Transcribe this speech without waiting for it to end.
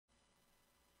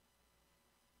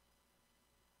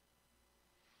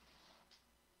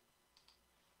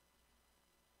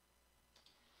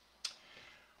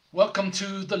Welcome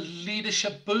to the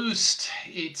Leadership Boost.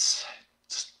 It's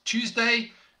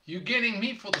Tuesday. You're getting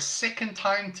me for the second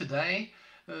time today.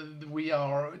 We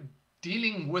are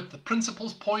dealing with the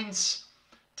principles, points,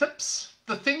 tips,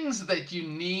 the things that you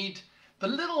need, the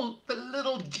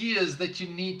little gears that you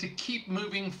need to keep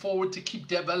moving forward, to keep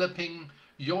developing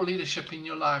your leadership in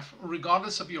your life,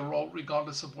 regardless of your role,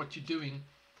 regardless of what you're doing.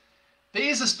 There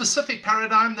is a specific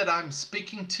paradigm that I'm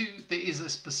speaking to. There is a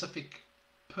specific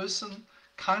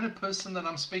kind of person that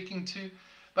I'm speaking to.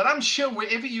 But I'm sure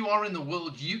wherever you are in the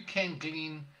world, you can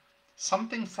glean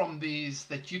something from these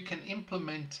that you can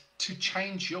implement to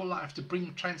change your life, to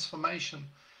bring transformation.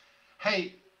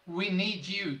 Hey, we need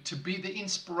you to be the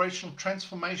inspirational,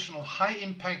 transformational, high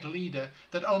impact leader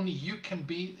that only you can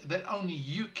be,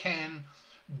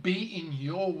 in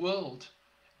your world,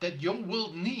 that your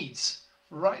world needs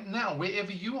right now,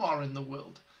 wherever you are in the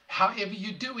world, however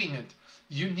you're doing it.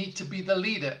 You need to be the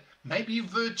leader. Maybe you're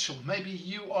virtual, maybe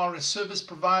you are a service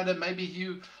provider, maybe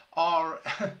you are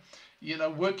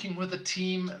working with a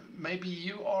team, maybe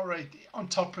you are an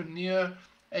entrepreneur,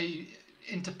 a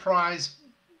enterprise,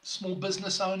 small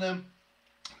business owner,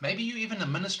 maybe you're even a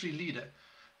ministry leader.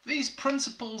 These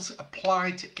principles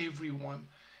apply to everyone,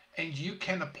 and you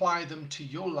can apply them to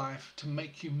your life to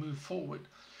make you move forward.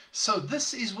 So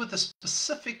this is with a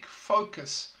specific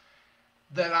focus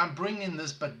that I'm bringing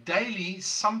this, but daily,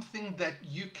 something that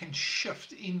you can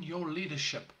shift in your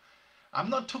leadership. I'm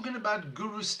not talking about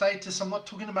guru status. I'm not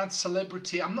talking about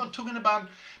celebrity. I'm not talking about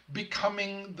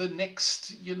becoming the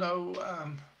next,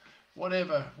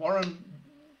 whatever, Warren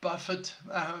Buffett.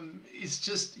 It's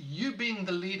just you being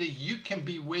the leader. You can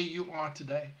be where you are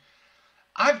today.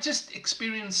 I've just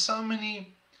experienced so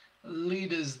many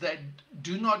leaders that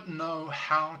do not know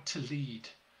how to lead.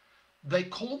 They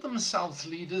call themselves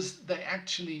leaders. They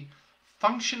actually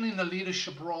function in a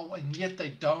leadership role, and yet they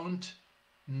don't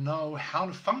know how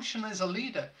to function as a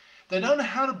leader. They don't know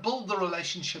how to build the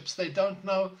relationships. They don't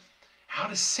know how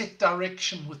to set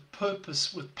direction with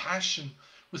purpose, with passion,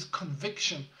 with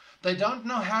conviction. They don't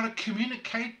know how to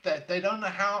communicate that. They don't know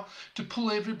how to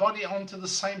pull everybody onto the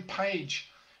same page.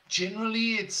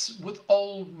 Generally, it's with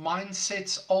old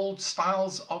mindsets, old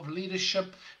styles of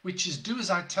leadership, which is do as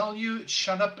I tell you,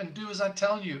 shut up and do as I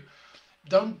tell you.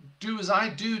 Don't do as I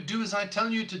do as I tell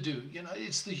you to do.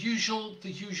 It's the usual.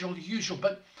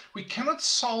 But we cannot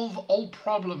solve old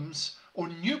problems or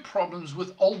new problems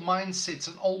with old mindsets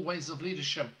and old ways of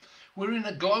leadership. We're in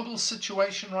a global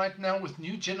situation right now with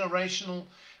new generational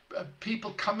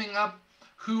people coming up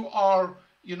who are,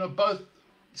 both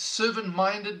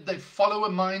servant-minded, they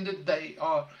follower-minded, they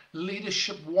are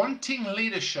wanting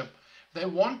leadership. They're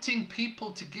wanting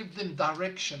people to give them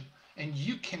direction, and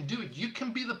you can do it. You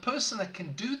can be the person that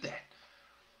can do that.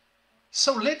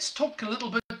 So let's talk a little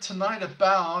bit tonight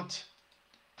about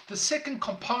the second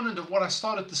component of what I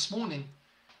started this morning,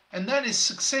 and that is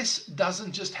success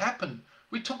doesn't just happen.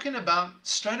 We're talking about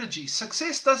strategy.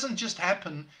 Success doesn't just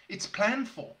happen, it's planned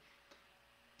for.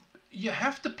 You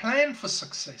have to plan for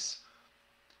success.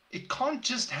 It can't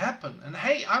just happen. And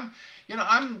hey,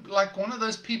 I'm like one of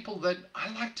those people that I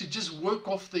like to just work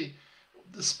off the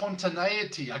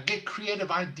spontaneity. I get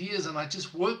creative ideas and I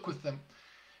just work with them.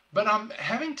 But I'm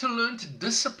having to learn to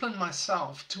discipline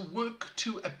myself to work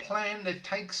to a plan that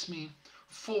takes me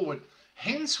forward.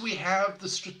 Hence, we have the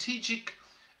strategic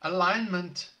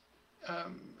alignment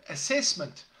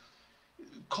assessment,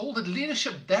 called a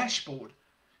leadership dashboard,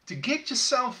 to get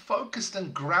yourself focused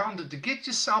and grounded, to get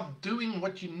yourself doing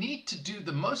what you need to do,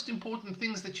 the most important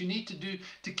things that you need to do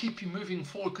to keep you moving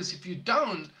forward. Because if you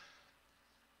don't,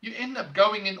 you end up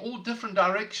going in all different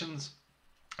directions.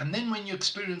 And then when you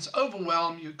experience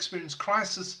overwhelm, you experience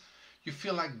crisis, you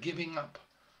feel like giving up.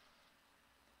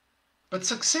 But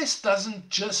success doesn't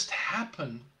just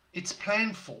happen, it's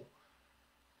planned for.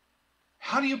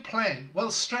 How do you plan?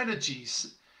 Well,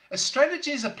 strategies. A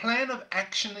strategy is a plan of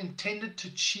action intended to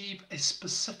achieve a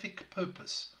specific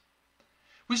purpose.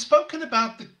 We've spoken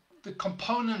about the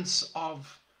components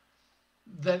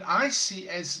that I see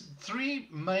as three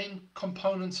main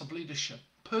components of leadership: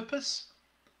 purpose,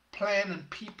 plan, and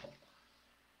people.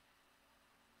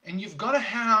 And you've got to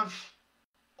have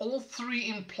all three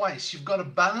in place. You've got to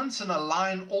balance and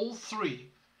align all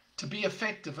three to be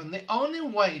effective. And the only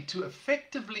way to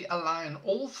effectively align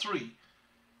all three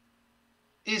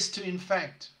is to, in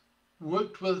fact,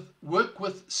 work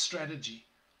with strategy,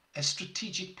 a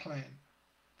strategic plan.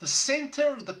 The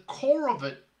center, the core of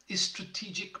it is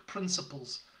strategic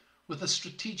principles with a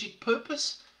strategic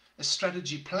purpose, a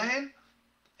strategy plan,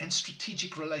 and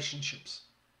strategic relationships.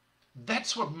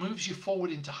 That's what moves you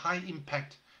forward into high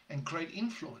impact and great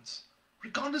influence,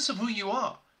 regardless of who you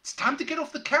are. It's time to get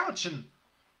off the couch and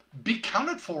be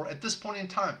counted for at this point in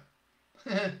time.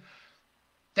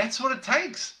 That's what it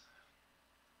takes.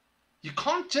 You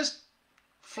can't just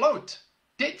float.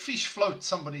 Dead fish float,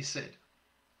 somebody said.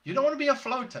 You don't want to be a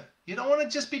floater. You don't want to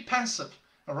just be passive.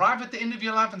 Arrive at the end of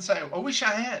your life and say, I wish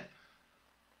I had.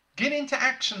 Get into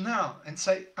action now and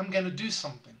say, I'm going to do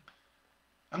something.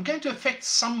 I'm going to affect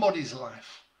somebody's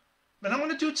life. But I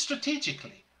want to do it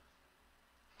strategically.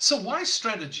 So why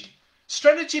strategy?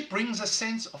 Strategy brings a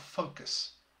sense of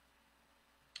focus.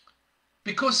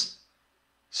 Because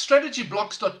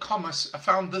strategyblocks.com, I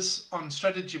found this on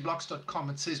strategyblocks.com.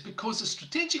 It says, because a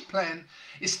strategic plan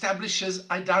establishes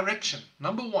a direction.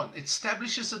 Number one, it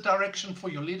establishes a direction for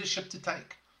your leadership to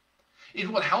take. It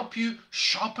will help you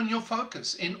sharpen your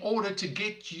focus in order to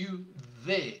get you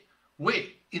there. Where?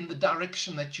 In the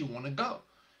direction that you want to go.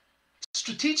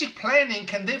 Strategic planning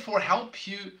can therefore help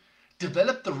you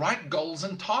develop the right goals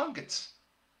and targets.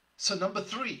 So number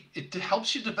three, it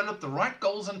helps you develop the right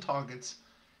goals and targets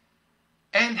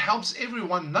and helps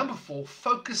everyone, number four,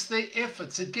 focus their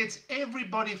efforts. It gets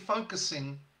everybody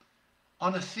focusing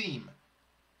on a theme.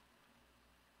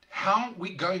 How are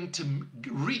we going to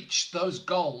reach those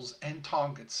goals and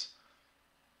targets?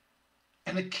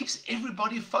 And it keeps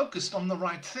everybody focused on the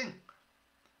right thing.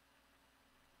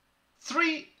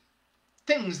 Three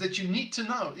things that you need to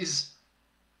know is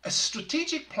a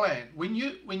strategic plan. When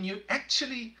you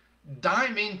actually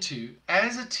dive into,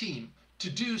 as a team, to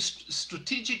do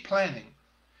strategic planning,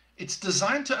 it's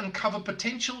designed to uncover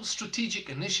potential strategic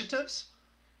initiatives,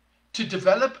 to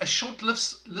develop a short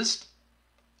list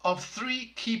of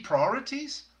 3 key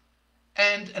priorities,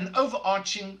 and an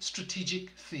overarching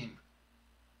strategic theme.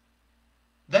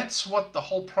 That's what the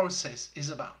whole process is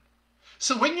about.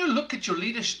 So when you look at your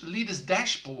leader's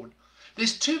dashboard,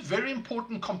 there's 2 very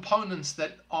important components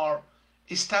that are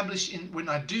established when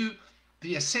I do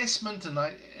the assessment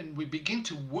and we begin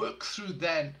to work through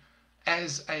that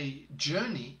as a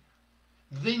journey.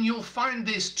 Then you'll find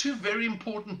there's 2 very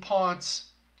important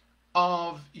parts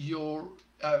of your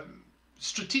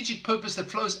strategic purpose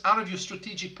that flows out of your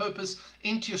strategic purpose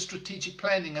into your strategic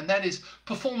planning, and that is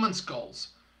performance goals.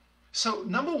 So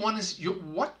number one is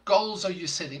what goals are you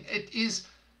setting? It is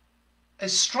a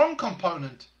strong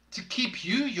component to keep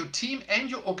you, your team, and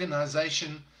your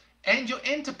organization and your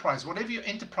enterprise, whatever your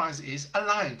enterprise is,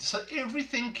 aligned. So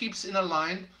everything keeps in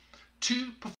aligned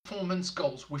to performance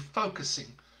goals. We're focusing.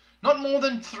 Not more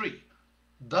than 3.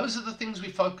 Those are the things we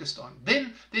focused on.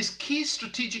 Then there's key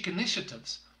strategic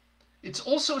initiatives. It's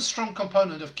also a strong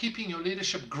component of keeping your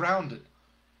leadership grounded.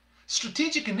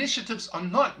 Strategic initiatives are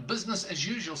not business as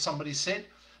usual, somebody said.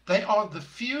 They are the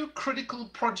few critical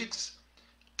projects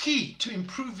key to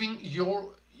improving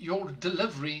your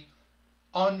delivery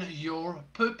on your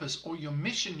purpose or your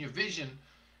mission, your vision,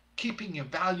 keeping your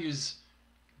values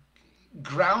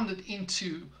grounded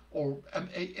into or an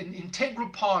integral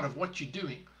part of what you're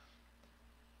doing.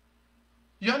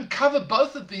 You uncover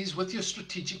both of these with your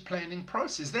strategic planning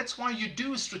process. That's why you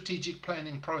do a strategic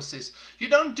planning process. You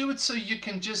don't do it so you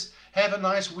can just have a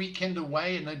nice weekend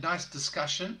away and a nice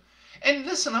discussion. And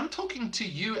listen, I'm talking to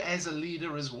you as a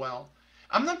leader as well.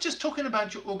 I'm not just talking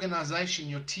about your organization,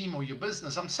 your team, or your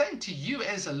business. I'm saying to you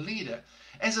as a leader,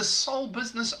 as a sole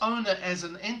business owner, as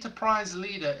an enterprise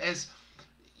leader, as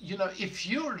you know, if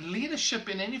you're leadership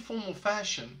in any form or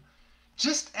fashion,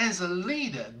 just as a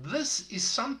leader, this is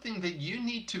something that you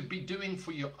need to be doing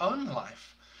for your own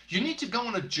life. You need to go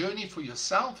on a journey for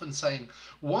yourself and saying,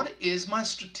 what is my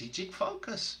strategic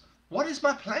focus? What is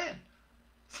my plan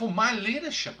for my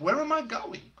leadership? Where am I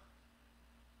going?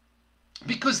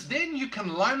 Because then you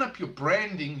can line up your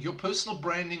branding, your personal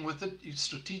branding with it, your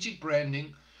strategic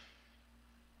branding.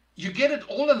 You get it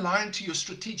all aligned to your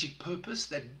strategic purpose,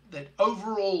 that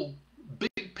overall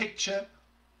big picture.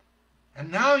 And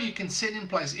now you can set in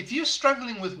place. If you're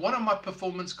struggling with what are my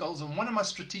performance goals and what are my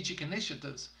strategic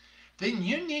initiatives, then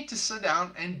you need to sit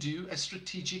down and do a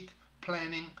strategic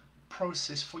planning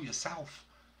process for yourself.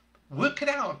 Work it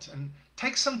out and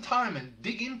take some time and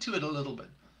dig into it a little bit.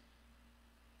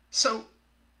 So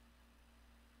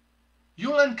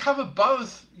you'll uncover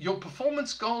both your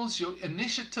performance goals, your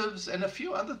initiatives, and a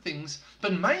few other things.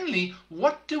 But mainly,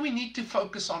 what do we need to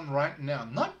focus on right now?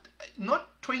 Not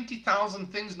 20,000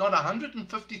 things, not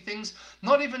 150 things,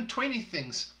 not even 20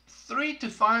 things. 3 to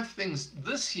 5 things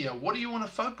this year. What do you want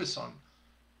to focus on?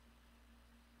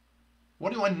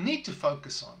 What do I need to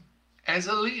focus on as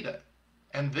a leader?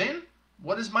 And then,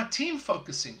 what is my team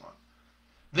focusing on?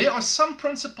 There are some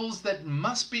principles that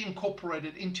must be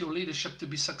incorporated into your leadership to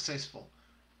be successful.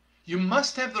 You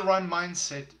must have the right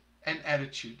mindset and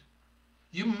attitude.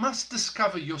 You must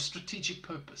discover your strategic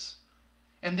purpose.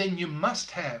 And then you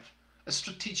must have a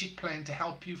strategic plan to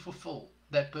help you fulfill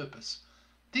that purpose.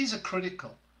 These are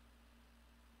critical.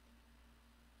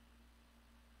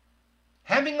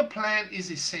 Having a plan is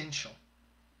essential,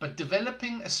 but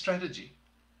developing a strategy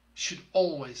should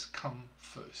always come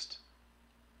first.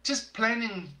 Just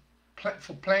planning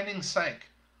for planning's sake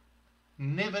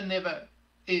never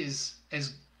is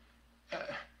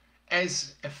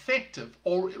as effective,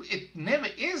 or it never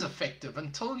is effective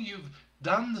until you've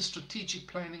done the strategic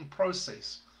planning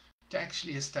process to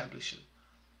actually establish it.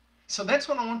 So that's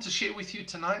what I want to share with you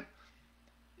tonight.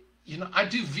 You know, I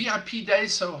do VIP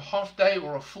days, so a half day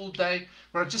or a full day,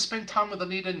 where I just spend time with the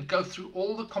leader and go through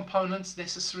all the components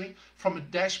necessary from a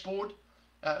dashboard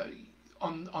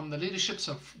on the leadership,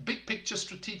 so big picture,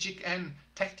 strategic and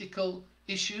tactical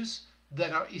issues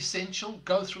that are essential.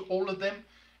 Go through all of them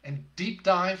and deep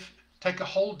dive, take a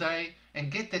whole day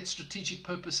and get that strategic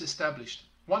purpose established.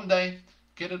 One day,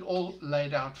 get it all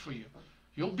laid out for you.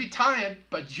 You'll be tired,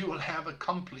 but you will have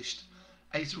accomplished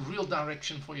a real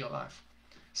direction for your life.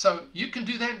 So you can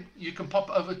do that. You can pop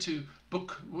over to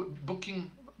book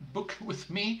with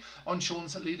me on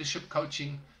Sean's Leadership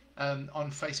Coaching on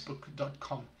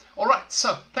Facebook.com. All right,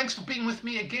 so thanks for being with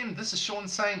me again. This is Sean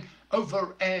saying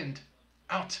over and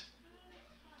out.